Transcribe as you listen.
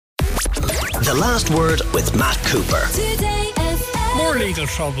The Last Word with Matt Cooper. More legal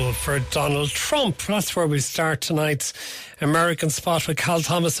trouble for Donald Trump. That's where we start tonight's American Spot with Cal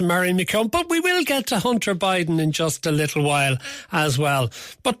Thomas and Marion McKeone. But we will get to Hunter Biden in just a little while as well.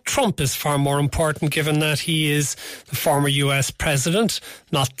 But Trump is far more important, given that he is the former US president,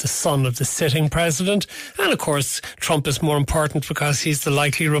 not the son of the sitting president. And of course, Trump is more important because he's the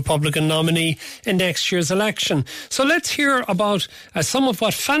likely Republican nominee in next year's election. So let's hear about some of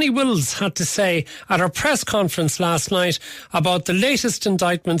what Fani Willis had to say at her press conference last night about the latest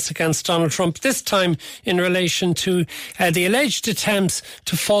indictments against Donald Trump, this time in relation to the alleged attempts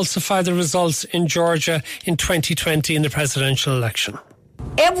to falsify the results in Georgia in 2020 in the presidential election.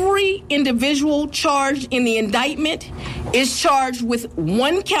 Every individual charged in the indictment is charged with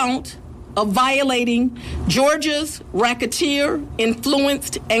one count of violating Georgia's Racketeer,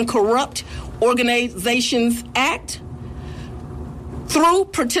 Influenced, and Corrupt Organizations Act through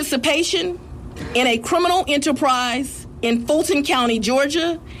participation in a criminal enterprise in Fulton County,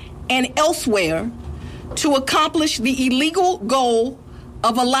 Georgia, and elsewhere to accomplish the illegal goal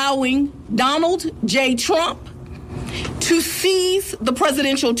of allowing Donald J. Trump to seize the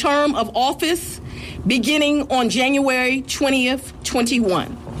presidential term of office beginning on January 20th,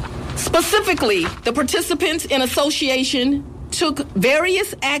 21. Specifically, the participants in association took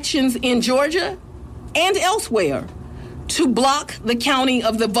various actions in Georgia and elsewhere to block the counting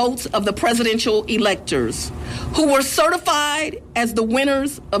of the votes of the presidential electors who were certified as the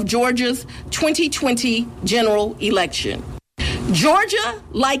winners of Georgia's 2020 general election. Georgia,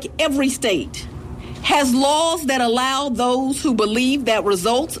 like every state, has laws that allow those who believe that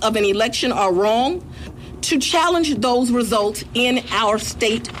results of an election are wrong to challenge those results in our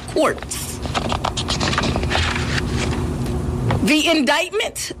state courts. The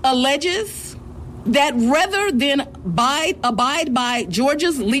indictment alleges that rather than abide by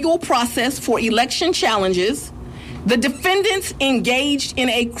Georgia's legal process for election challenges, the defendants engaged in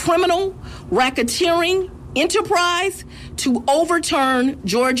a criminal racketeering enterprise to overturn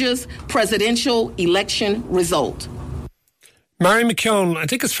Georgia's presidential election result. Marion McKeone, I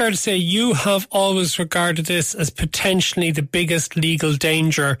think it's fair to say you have always regarded this as potentially the biggest legal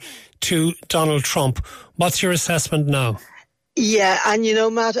danger to Donald Trump. What's your assessment now? Yeah, and you know,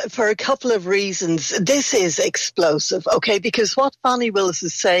 Matt, for a couple of reasons, this is explosive, okay? Because what Fani Willis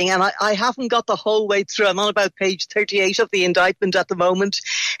is saying, and I haven't got the whole way through, I'm on about page 38 of the indictment at the moment,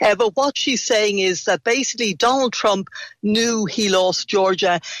 but what she's saying is that basically Donald Trump knew he lost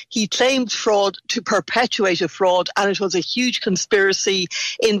Georgia. He claimed fraud to perpetuate a fraud, and it was a huge conspiracy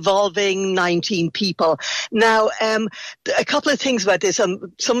involving 19 people. Now, a couple of things about this,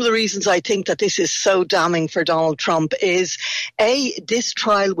 some of the reasons I think that this is so damning for Donald Trump is, this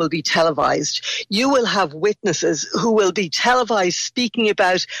trial will be televised. You will have witnesses who will be televised speaking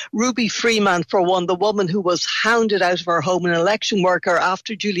about Ruby Freeman, for one, the woman who was hounded out of her home, an election worker,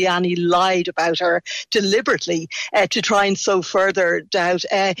 after Giuliani lied about her deliberately to try and sow further doubt.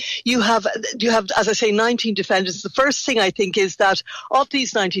 You have, as I say, 19 defendants. The first thing I think is that of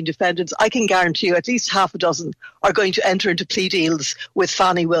these 19 defendants, I can guarantee you at least half a dozen are going to enter into plea deals with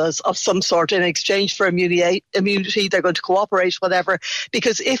Fani Willis of some sort in exchange for immunity. They're going to cooperate, whatever,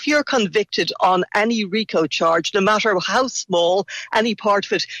 because if you're convicted on any RICO charge, no matter how small, any part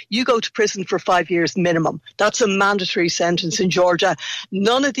of it, you go to prison for 5 years minimum. That's a mandatory sentence in Georgia.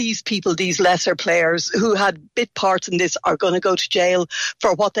 None of these people, these lesser players who had bit parts in this, are going to go to jail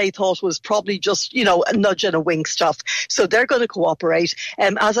for what they thought was probably just, you know, a nudge and a wink stuff. So they're going to cooperate.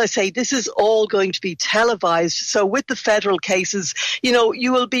 As I say, this is all going to be televised. So with the federal cases, you know,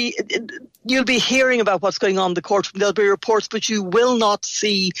 you'll be hearing about what's going on in the court. There'll be reports, but you will not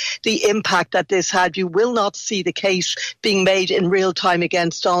see the impact that this had. You will not see the case being made in real time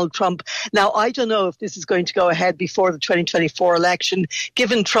against Donald Trump. Now, I don't know if this is going to go ahead before the 2024 election,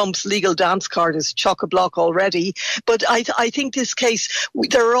 given Trump's legal dance card is chock-a-block already. But I think this case,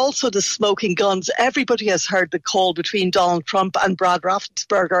 there are also the smoking guns. Everybody has heard the call between Donald Trump and Brad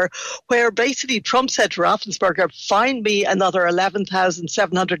Raffensperger, where basically Trump said to Raffensperger, find me another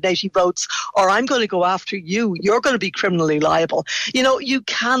 11,780 votes, or I'm going to go after you. You're going to be criminally liable. You know, you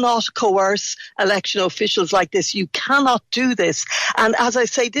cannot coerce election officials like this. You cannot do this. And as I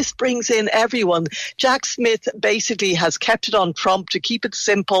say, this brings in everyone. Jack Smith basically has kept it on Trump to keep it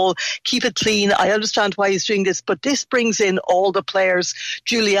simple, keep it clean. I understand why he's doing this, but this brings in all the players,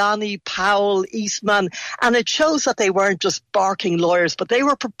 Giuliani, Powell, Eastman, and it shows that they weren't just barking lawyers, but they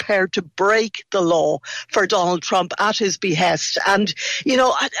were prepared to break the law for Donald Trump at his behest. And, you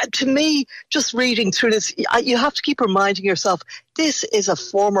know, to me, just reading through this, you have to keep reminding reminding yourself, this is a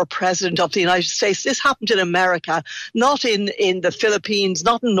former president of the United States. This happened in America, not in the Philippines,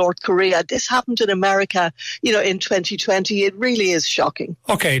 not in North Korea. This happened in America, in 2020. It really is shocking.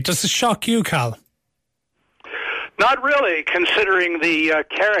 Okay, does it shock you, Cal? Not really, considering the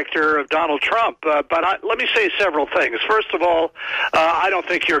character of Donald Trump. But let me say several things. First of all, I don't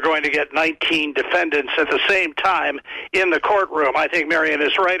think you're going to get 19 defendants at the same time in the courtroom. I think Marion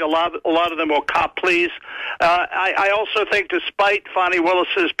is right. A lot of them will cop pleas. I also think, despite Fani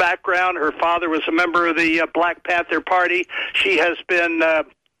Willis's background, her father was a member of the Black Panther Party. She has been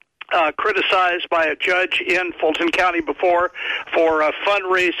criticized by a judge in Fulton County before for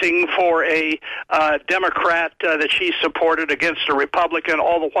fundraising for a Democrat that she supported against a Republican,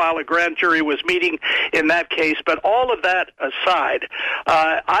 all the while a grand jury was meeting in that case. But all of that aside,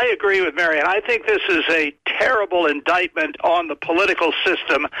 I agree with Marion. I think this is a terrible indictment on the political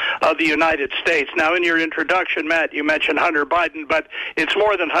system of the United States. Now, in your introduction, Matt, you mentioned Hunter Biden, but it's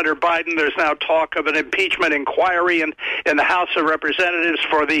more than Hunter Biden. There's now talk of an impeachment inquiry in the House of Representatives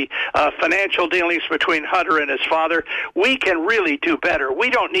for the financial dealings between Hunter and his father. We can really do better. We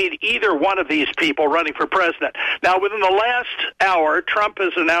don't need either one of these people running for president. Now, within the last hour, Trump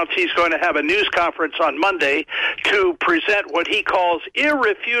has announced he's going to have a news conference on Monday to present what he calls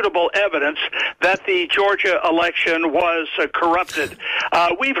irrefutable evidence that the Georgia election was corrupted.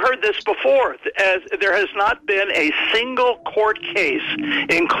 We've heard this before, as there has not been a single court case,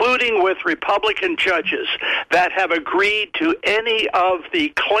 including with Republican judges, that have agreed to any of the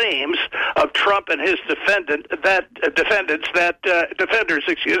claims of Trump and his defenders that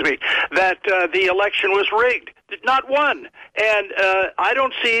the election was rigged. Not one. And I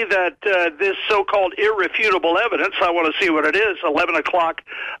don't see that this so-called irrefutable evidence, I want to see what it is, 11 o'clock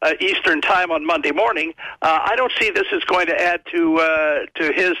Eastern time on Monday morning, I don't see this is going to add to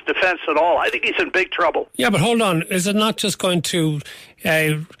his defense at all. I think he's in big trouble. Yeah, but hold on. Is it not just going to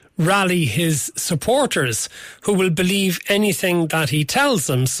rally his supporters who will believe anything that he tells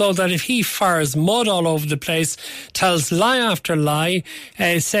them, so that if he fires mud all over the place, tells lie after lie,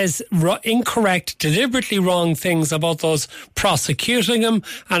 says incorrect, deliberately wrong things about those prosecuting him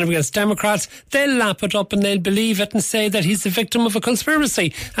and against Democrats, they'll lap it up and they'll believe it and say that he's the victim of a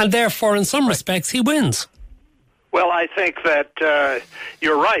conspiracy, and therefore in some respects he wins. Well, I think that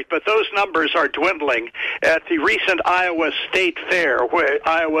you're right, but those numbers are dwindling. At the recent Iowa State Fair, where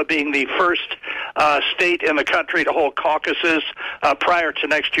Iowa being the first state in the country to hold caucuses prior to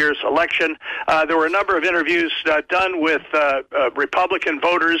next year's election, there were a number of interviews done with Republican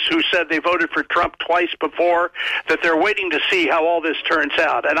voters who said they voted for Trump twice before, that they're waiting to see how all this turns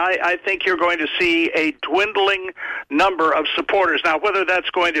out. And I think you're going to see a dwindling number of supporters. Now, whether that's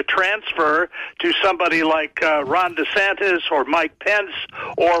going to transfer to somebody like Ron DeSantis or Mike Pence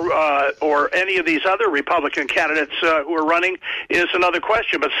or any of these other Republican candidates who are running is another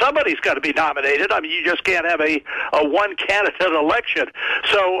question. But somebody's got to be nominated. I mean, you just can't have a one-candidate election.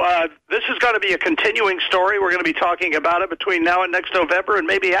 So this is going to be a continuing story. We're going to be talking about it between now and next November and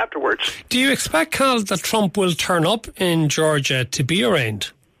maybe afterwards. Do you expect, Carl, that Trump will turn up in Georgia to be arraigned?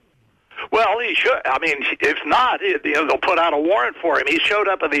 Well, he should. I mean, if not, they'll put out a warrant for him. He showed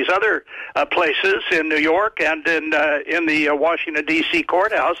up at these other places in New York and in the Washington, D.C.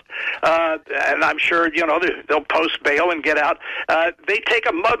 courthouse, and I'm sure, they'll post bail and get out. They take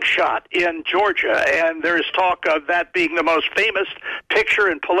a mugshot in Georgia, and there's talk of that being the most famous picture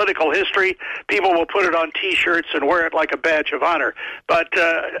in political history. People will put it on T-shirts and wear it like a badge of honor. But,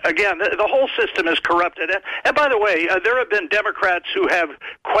 again, the whole system is corrupted. And by the way, there have been Democrats who have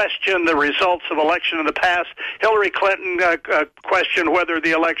questioned the results of election in the past. Hillary Clinton questioned whether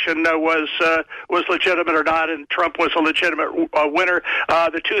the election was legitimate or not, and Trump was a legitimate winner.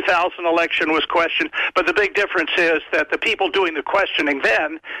 The 2000 election was questioned, but the big difference is that the people doing the questioning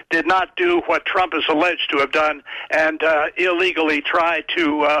then did not do what Trump is alleged to have done, and illegally try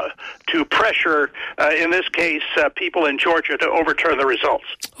to pressure, in this case, people in Georgia to overturn the results.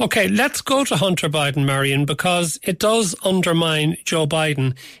 Okay, let's go to Hunter Biden, Marion, because it does undermine Joe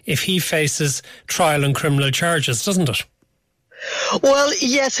Biden if he faces trial and criminal charges, doesn't it? Well,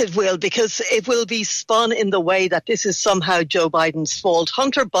 yes, it will, because it will be spun in the way that this is somehow Joe Biden's fault.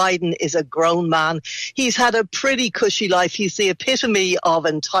 Hunter Biden is a grown man. He's had a pretty cushy life. He's the epitome of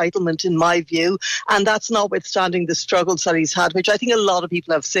entitlement, in my view, and that's notwithstanding the struggles that he's had, which I think a lot of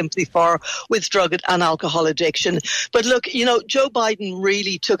people have sympathy for, with drug and alcohol addiction. But look, Joe Biden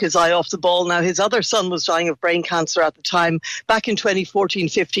really took his eye off the ball. Now, his other son was dying of brain cancer at the time, back in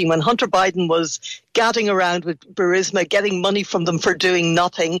 2014-15, when Hunter Biden was gadding around with Burisma, getting money from them for doing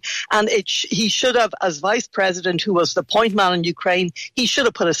nothing. And he should have, as vice president, who was the point man in Ukraine, he should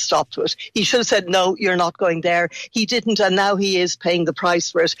have put a stop to it. He should have said, no, you're not going there. He didn't, and now he is paying the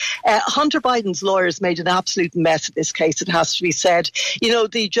price for it. Hunter Biden's lawyers made an absolute mess of this case, it has to be said. You know,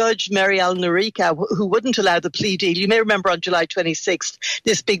 the judge, Marion, who wouldn't allow the plea deal, you may remember on July 26th,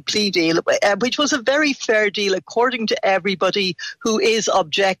 this big plea deal, which was a very fair deal according to everybody who is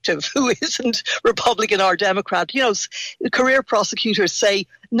objective, who isn't Republican or Democrat. You know, career prosecutors say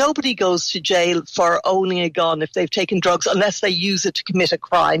nobody goes to jail for owning a gun if they've taken drugs unless they use it to commit a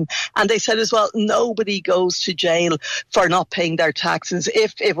crime. And they said as well, nobody goes to jail for not paying their taxes.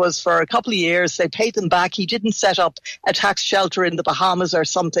 If it was for a couple of years, they paid them back. He didn't set up a tax shelter in the Bahamas or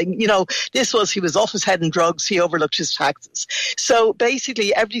something. You know, he was off his head in drugs. He overlooked his taxes. So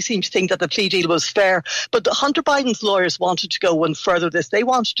basically, everybody seemed to think that the plea deal was fair. But Hunter Biden's lawyers wanted to go one further with this. They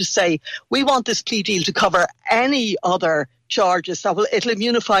wanted to say, we want this plea deal to cover any other charges that it'll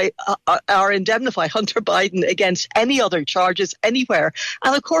immunify or indemnify Hunter Biden against any other charges anywhere.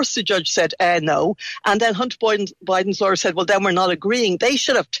 And of course the judge said no. And then Hunter Biden's lawyer said, well, then we're not agreeing. They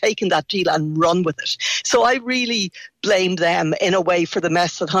should have taken that deal and run with it. So I really blame them in a way for the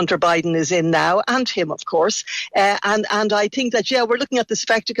mess that Hunter Biden is in now, and him, of course. And I think that, we're looking at the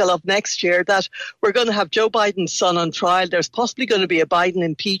spectacle of next year, that we're going to have Joe Biden's son on trial. There's possibly going to be a Biden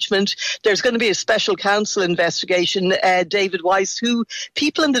impeachment. There's going to be a special counsel investigation, David Weiss, who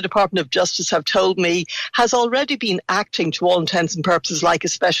people in the Department of Justice have told me has already been acting to all intents and purposes like a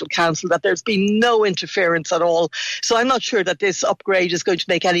special counsel, that there's been no interference at all. So I'm not sure that this upgrade is going to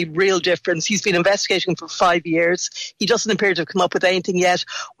make any real difference. He's been investigating for 5 years. He doesn't appear to have come up with anything yet.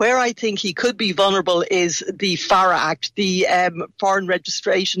 Where I think he could be vulnerable is the FARA Act, the foreign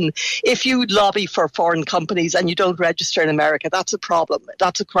registration. If you lobby for foreign companies and you don't register in America, that's a problem.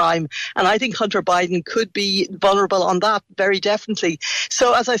 That's a crime. And I think Hunter Biden could be vulnerable on that, very definitely.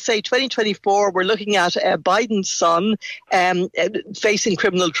 So as I say, 2024, we're looking at Biden's son facing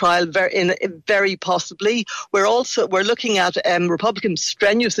criminal trial very possibly. We're looking at Republicans'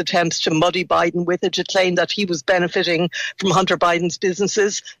 strenuous attempts to muddy Biden with it, to claim that he was benefiting from Hunter Biden's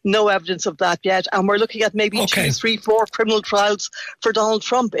businesses. No evidence of that yet. And we're looking at maybe 2, 3, 4 criminal trials for Donald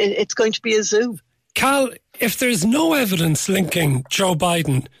Trump. It's going to be a zoo. Cal, if there's no evidence linking Joe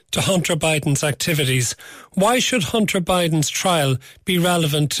Biden to Hunter Biden's activities, why should Hunter Biden's trial be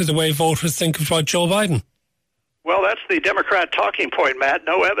relevant to the way voters think about Joe Biden? Well, that's the Democrat talking point, Matt.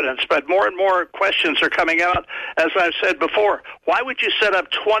 No evidence, but more and more questions are coming out. As I've said before, why would you set up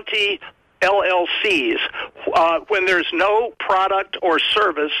 20 LLCs when there's no product or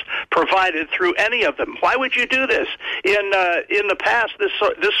service provided through any of them? Why would you do this? In the past, this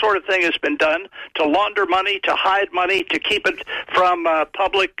sort of thing has been done to launder money, to hide money, to keep it from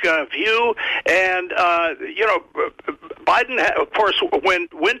public view. And Biden, of course,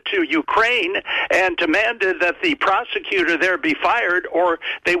 went to Ukraine and demanded that the prosecutor there be fired, or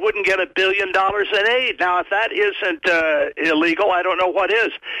they wouldn't get $1 billion in aid. Now, if that isn't illegal, I don't know what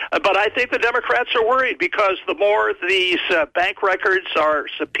is. But I think the Democrats are worried because the more these bank records are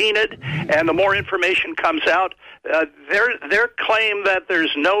subpoenaed and the more information comes out, their claim that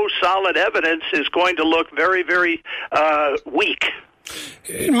there's no solid evidence is going to look very, very weak.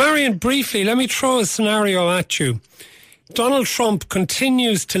 Marion, briefly, let me throw a scenario at you. Donald Trump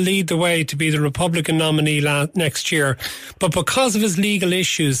continues to lead the way to be the Republican nominee next year, but because of his legal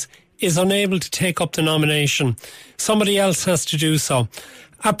issues, is unable to take up the nomination. Somebody else has to do so.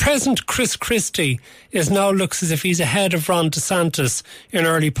 At present, Chris Christie looks as if he's ahead of Ron DeSantis in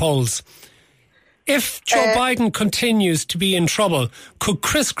early polls. If Joe Biden continues to be in trouble, could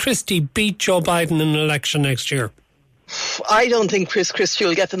Chris Christie beat Joe Biden in an election next year? I don't think Chris Christie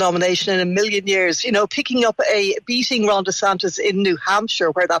will get the nomination in a million years. You know, beating Ron DeSantis in New Hampshire,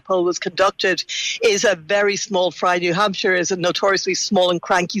 where that poll was conducted, is a very small fry. New Hampshire is a notoriously small and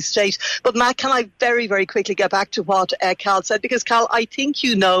cranky state. But Matt, can I very, very quickly get back to what Cal said? Because Cal, I think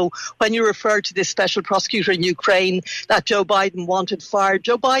you know, when you referred to this special prosecutor in Ukraine that Joe Biden wanted fired,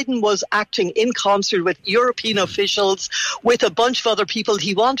 Joe Biden was acting in concert with European officials, with a bunch of other people.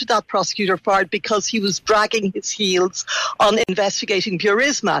 He wanted that prosecutor fired because he was dragging his heels on investigating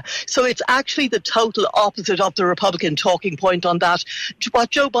Burisma. So it's actually the total opposite of the Republican talking point on that.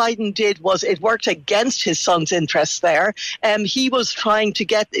 What Joe Biden did was it worked against his son's interests there. He was trying to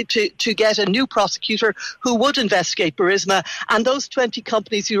get a new prosecutor who would investigate Burisma. And those 20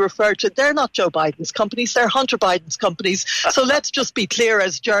 companies you referred to, they're not Joe Biden's companies, they're Hunter Biden's companies. So let's just be clear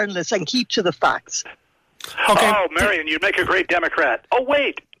as journalists and keep to the facts. Okay. Oh, Marion, you'd make a great Democrat. Oh,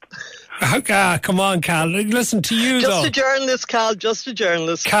 wait. Come on, Cal. Listen to you, though. Just a journalist, Cal. Just a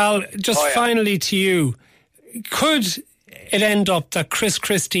journalist. Cal, finally to you. Could it end up that Chris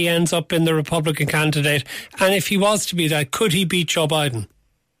Christie ends up in the Republican candidate? And if he was to be that, could he beat Joe Biden?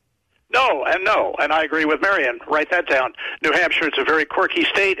 No, and I agree with Marion. Write that down. New Hampshire, it's a very quirky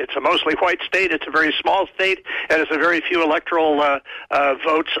state. It's a mostly white state. It's a very small state, and it's a very few electoral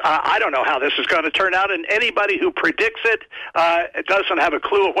votes. I don't know how this is going to turn out, and anybody who predicts it doesn't have a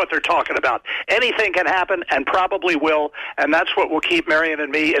clue of what they're talking about. Anything can happen, and probably will, and that's what will keep Marion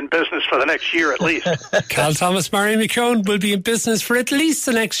and me in business for the next year at least. Cal Thomas, Marion McKeone will be in business for at least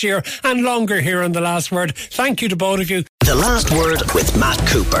the next year and longer here on The Last Word. Thank you to both of you. The Last Word with Matt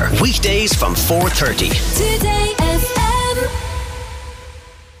Cooper. Weekdays from 4:30. Today FM.